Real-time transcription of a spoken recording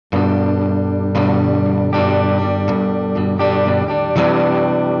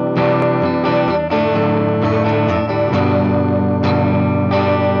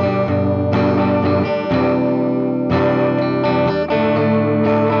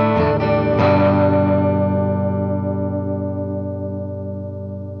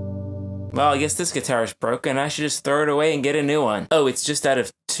well, I guess this guitar is broken. I should just throw it away and get a new one. Oh, it's just out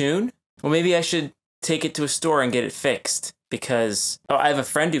of tune? Well, maybe I should take it to a store and get it fixed because, oh, I have a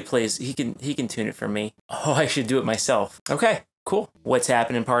friend who plays, he can tune it for me. Oh, I should do it myself. Okay, cool. What's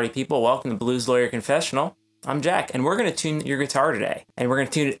happening, party people? Welcome to Blues Lawyer Confessional. I'm Jack, and we're going to tune your guitar today, and we're going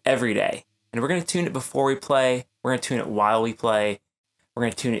to tune it every day. And we're going to tune it before we play. We're going to tune it while we play. We're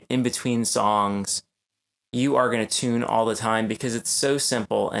going to tune it in between songs. You are going to tune all the time because it's so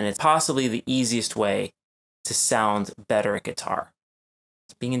simple, and it's possibly the easiest way to sound better at guitar.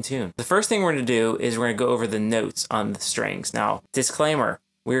 It's being in tune. The first thing we're going to do is we're going to go over the notes on the strings. Now, disclaimer,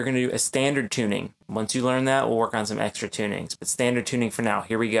 we're going to do a standard tuning. Once you learn that, we'll work on some extra tunings. But standard tuning for now.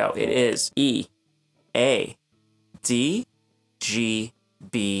 Here we go. It is E, A, D, G,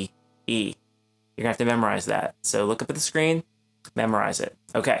 B, E. You're going to have to memorize that. So look up at the screen, memorize it.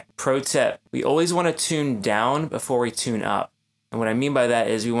 Okay, pro tip. We always want to tune down before we tune up. And what I mean by that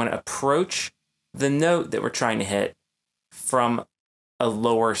is we want to approach the note that we're trying to hit from a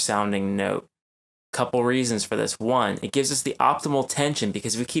lower sounding note. Couple reasons for this. One, it gives us the optimal tension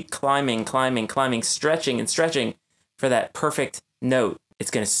because if we keep climbing, stretching and stretching for that perfect note,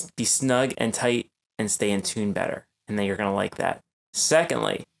 it's going to be snug and tight and stay in tune better. And then you're going to like that.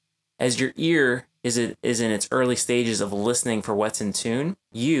 Secondly, as your ear is in its early stages of listening for what's in tune,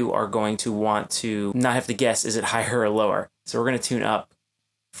 you are going to want to not have to guess, is it higher or lower? So we're going to tune up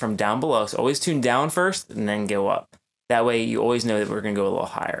from down below. So always tune down first and then go up. That way you always know that we're going to go a little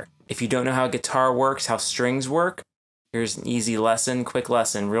higher. If you don't know how guitar works, how strings work, here's an easy lesson, quick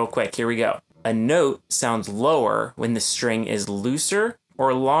lesson, real quick. Here we go. A note sounds lower when the string is looser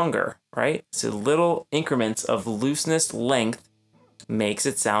or longer, right? So little increments of looseness, length makes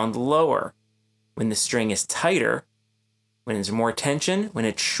it sound lower. When the string is tighter, when there's more tension, when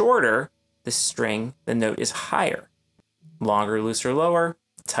it's shorter, the note is higher. Longer, looser, lower,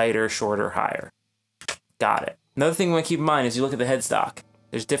 tighter, shorter, higher. Got it. Another thing we want to keep in mind is you look at the headstock.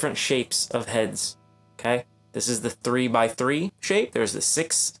 There's different shapes of heads, okay? This is the 3x3 shape. There's the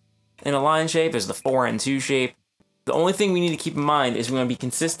 6 in a line shape. There's the 4 and 2 shape. The only thing we need to keep in mind is we want to be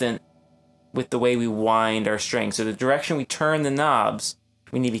consistent with the way we wind our string. So the direction we turn the knobs,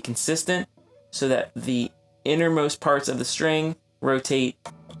 we need to be consistent so that the innermost parts of the string rotate.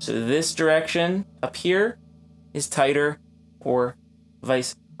 So this direction up here is tighter, or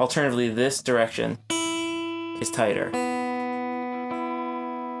alternatively, this direction is tighter.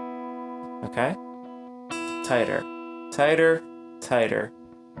 Okay? Tighter, tighter, tighter,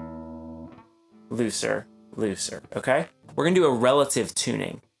 looser, looser, okay? We're gonna do a relative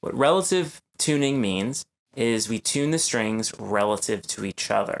tuning. What relative tuning means is we tune the strings relative to each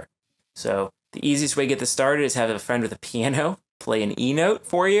other. So the easiest way to get this started is have a friend with a piano play an E note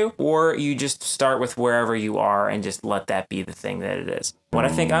for you, or you just start with wherever you are and just let that be the thing that it is. What I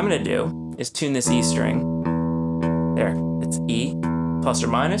think I'm gonna do is tune this E string. There, it's E, plus or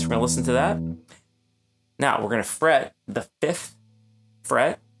minus. We're gonna listen to that. Now we're gonna fret the 5th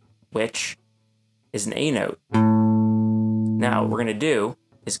fret, which is an A note. Now what we're gonna do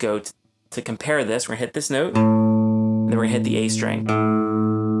is go to compare this. We're gonna hit this note, and then we're gonna hit the A string.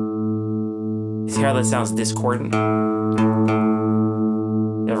 See how that sounds discordant?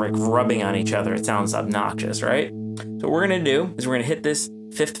 They're like rubbing on each other. It sounds obnoxious, right? So what we're gonna do is we're gonna hit this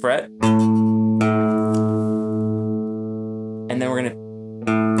 5th fret, and then we're gonna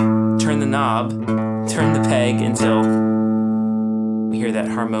turn the knob, turn the peg until we hear that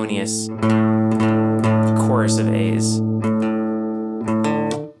harmonious chorus of A's.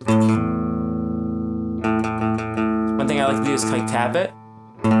 One thing I like to do is like tap it.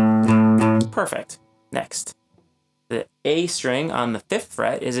 Perfect. Next. The A string on the 5th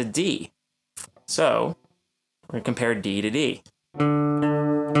fret is a D. So we're going to compare D to D.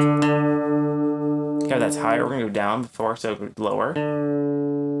 Okay, that's higher. We're going to go down before, so lower.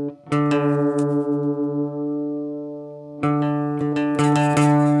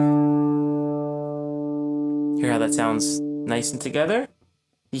 Hear how that sounds nice and together?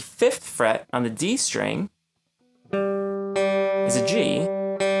 The 5th fret on the D string is a G.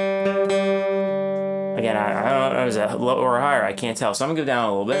 Again, I don't know, is it lower or higher? I can't tell. So I'm gonna go down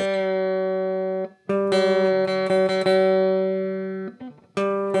a little bit.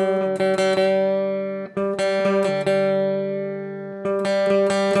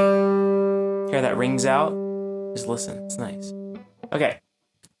 Hear that rings out? Just listen, it's nice. Okay,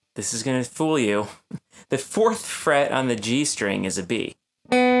 this is gonna fool you. The 4th fret on the G string is a B.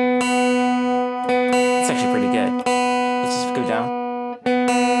 It's actually pretty good. Let's just go down.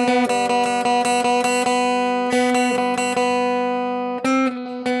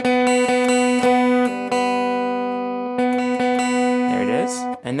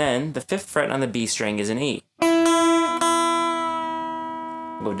 And then the 5th fret on the B string is an E.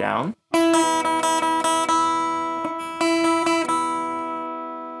 Go down.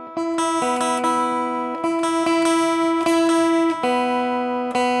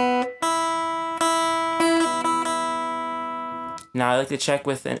 Now I like to check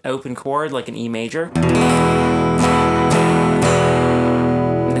with an open chord like an E major. And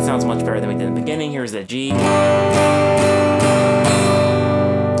it sounds much better than we did in the beginning. Here's the G.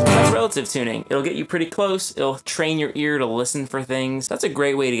 That's relative tuning. It'll get you pretty close. It'll train your ear to listen for things. That's a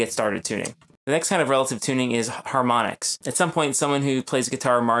great way to get started tuning. The next kind of relative tuning is harmonics. At some point, someone who plays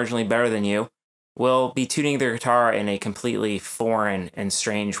guitar marginally better than you will be tuning their guitar in a completely foreign and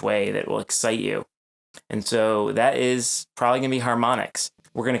strange way that will excite you. And so that is probably going to be harmonics.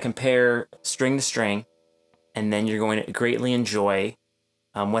 We're going to compare string to string, and then you're going to greatly enjoy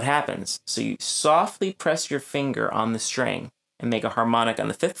what happens. So you softly press your finger on the string and make a harmonic on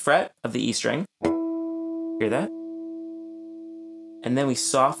the 5th fret of the E string. Hear that? And then we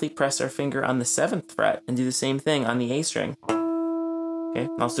softly press our finger on the 7th fret and do the same thing on the A string. Okay,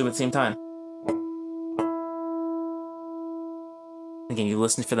 and I'll do it at the same time. Again, you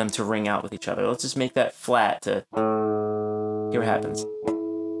listen for them to ring out with each other. Let's just make that flat to hear what happens.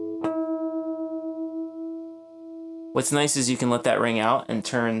 What's nice is you can let that ring out and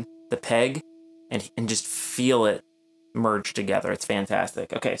turn the peg and just feel it merge together. It's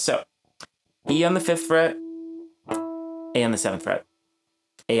fantastic. Okay, so E on the 5th fret, A on the 7th fret.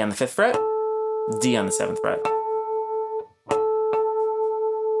 A on the 5th fret, D on the 7th fret.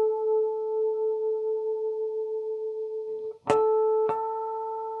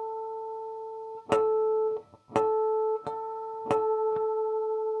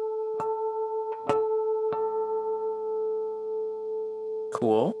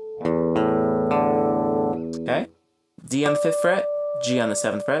 Cool. Okay. D on the 5th fret, G on the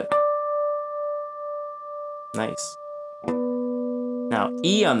 7th fret. Nice. Now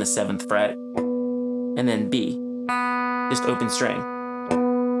E on the 7th fret, and then B. Just open string.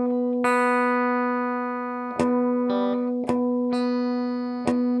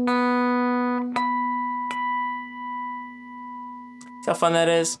 See how fun that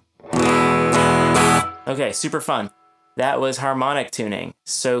is? Okay, super fun. That was harmonic tuning.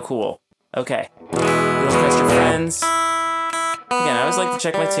 So cool. Okay. You don't press your friends. Again, I always like to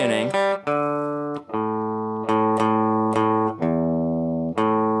check my tuning.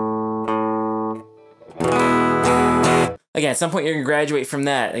 Again, at some point you're going to graduate from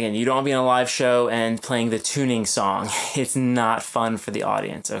that. Again, you don't want to be in a live show and playing the tuning song. It's not fun for the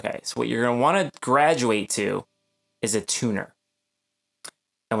audience. Okay, so what you're going to want to graduate to is a tuner.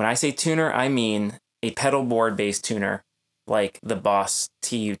 And when I say tuner, I mean a pedal board based tuner like the Boss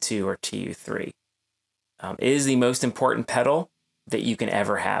TU2 or TU3. It is the most important pedal that you can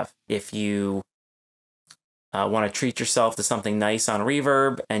ever have. If you want to treat yourself to something nice on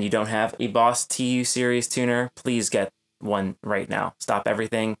reverb and you don't have a Boss TU series tuner, please get one right now. Stop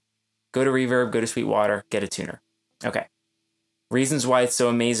everything. Go to Reverb, go to Sweetwater, get a tuner. Okay. Reasons why it's so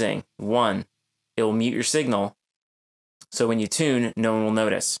amazing. 1, it will mute your signal, so when you tune, no one will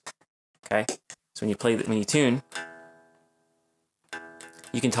notice. Okay? So when you tune,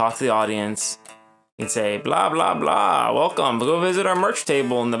 you can talk to the audience. You can say, blah, blah, blah, welcome, go visit our merch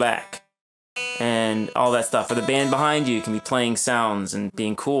table in the back. And all that stuff. Or the band behind you can be playing sounds and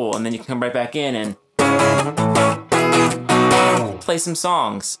being cool, and then you can come right back in and play some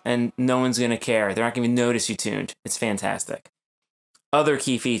songs, and no one's gonna care. They're not gonna notice you tuned. It's fantastic. Other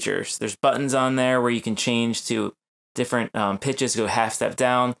key features. There's buttons on there where you can change to different pitches, go half step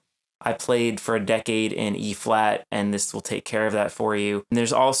down. I played for a decade in E flat, and this will take care of that for you. And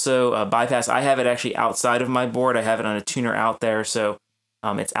there's also a bypass. I have it actually outside of my board. I have it on a tuner out there, so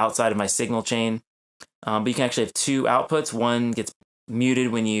it's outside of my signal chain. But you can actually have 2 outputs. One gets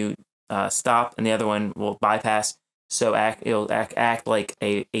muted when you stop, and the other one will bypass. So it'll act like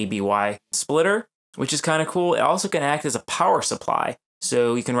a ABY splitter, which is kind of cool. It also can act as a power supply.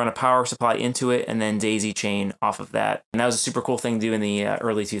 So you can run a power supply into it and then daisy chain off of that. And that was a super cool thing to do in the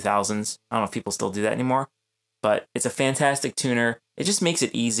early 2000s. I don't know if people still do that anymore, but it's a fantastic tuner. It just makes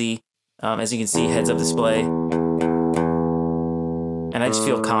it easy. As you can see, heads up display. And I just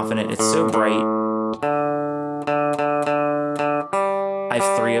feel confident. It's so bright. I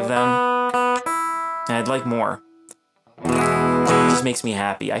have 3 of them, and I'd like more. It just makes me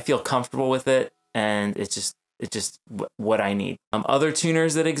happy. I feel comfortable with it, and it's just what I need. Other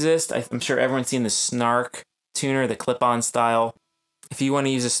tuners that exist, I'm sure everyone's seen the Snark tuner, the clip-on style. If you want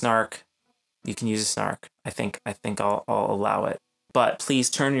to use a Snark, you can use a Snark. I think I'll allow it. But please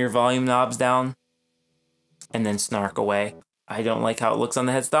turn your volume knobs down and then Snark away. I don't like how it looks on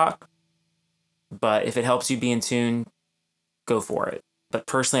the headstock, but if it helps you be in tune, go for it. But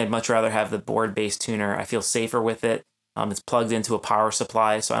personally, I'd much rather have the board-based tuner. I feel safer with it. It's plugged into a power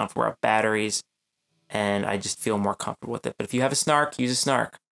supply, so I don't have to worry about batteries, and I just feel more comfortable with it. But if you have a Snark, use a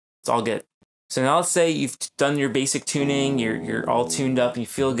Snark. It's all good. So now let's say you've done your basic tuning, you're all tuned up, and you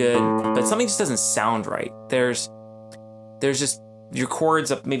feel good, but something just doesn't sound right. There's just your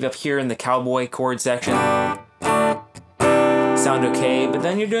chords maybe up here in the cowboy chord section sound okay, but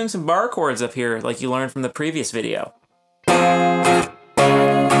then you're doing some bar chords up here like you learned from the previous video. And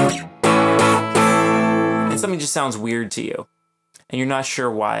something just sounds weird to you, and you're not sure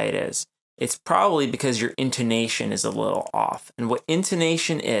why it is. It's probably because your intonation is a little off. And what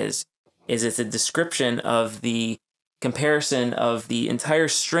intonation is it's a description of the comparison of the entire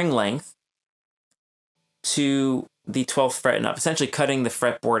string length to the 12th fret and up, essentially cutting the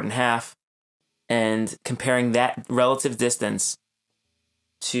fretboard in half and comparing that relative distance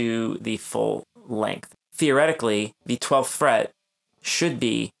to the full length. Theoretically, the 12th fret should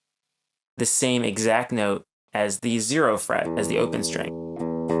be the same exact note as the 0 fret, as the open string.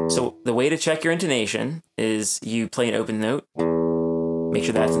 So the way to check your intonation is you play an open note, make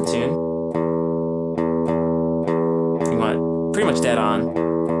sure that's in tune. You want pretty much dead on,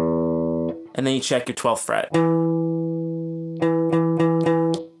 and then you check your 12th fret.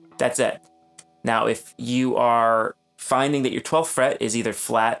 That's it. Now, if you are finding that your 12th fret is either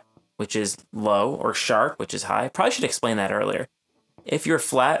flat, which is low, or sharp, which is high, probably should explain that earlier. If you're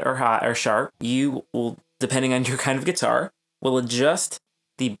flat or high or sharp, you will, depending on your kind of guitar, will adjust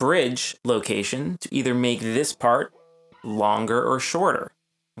the bridge location to either make this part longer or shorter.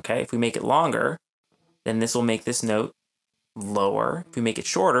 Okay, if we make it longer, then this will make this note lower. If we make it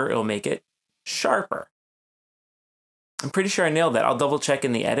shorter, it'll make it sharper. I'm pretty sure I nailed that. I'll double check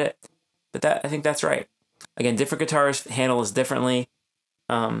in the edit, but I think that's right. Again, different guitars handle this differently.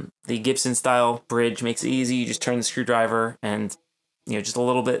 The Gibson style bridge makes it easy. You just turn the screwdriver and, just a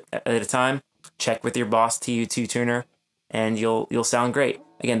little bit at a time, check with your Boss TU2 tuner, and you'll sound great.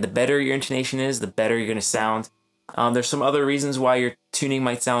 Again, the better your intonation is, the better you're gonna sound. There's some other reasons why your tuning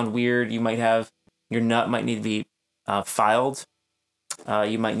might sound weird. You might have, your nut might need to be filed.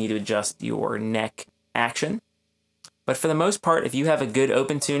 You might need to adjust your neck action. But for the most part, if you have a good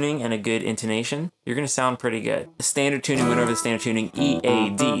open tuning and a good intonation, you're gonna sound pretty good. The standard tuning went over the standard tuning, E, A,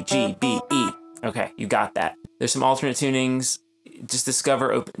 D, G, B, E. Okay, you got that. There's some alternate tunings. Just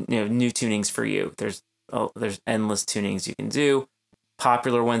discover new tunings for you. There's endless tunings you can do.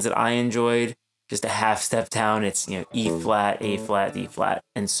 Popular ones that I enjoyed, just a half step down. It's E flat, A flat, D flat,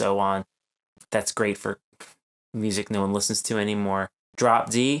 and so on. That's great for music no one listens to anymore.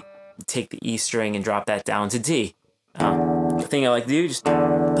 Drop D, take the E string and drop that down to D. The thing I like to do, just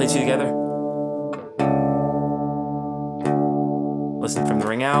play two together. Listen from the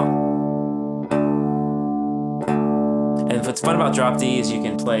ring out. And what's fun about drop D is you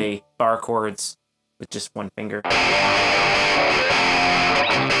can play bar chords with just one finger.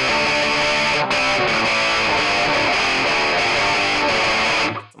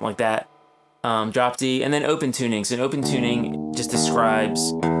 Something like that. Drop D, and then open tuning. So an open tuning just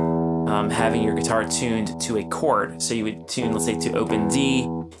describes having your guitar tuned to a chord. So you would tune, let's say, to open D,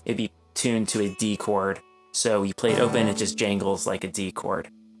 it'd be tuned to a D chord. So you play it open, it just jangles like a D chord.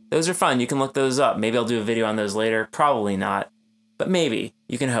 Those are fun, you can look those up. Maybe I'll do a video on those later, probably not, but maybe,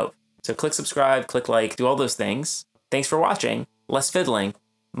 you can hope. So click subscribe, click like, do all those things. Thanks for watching. Less fiddling,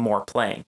 more playing.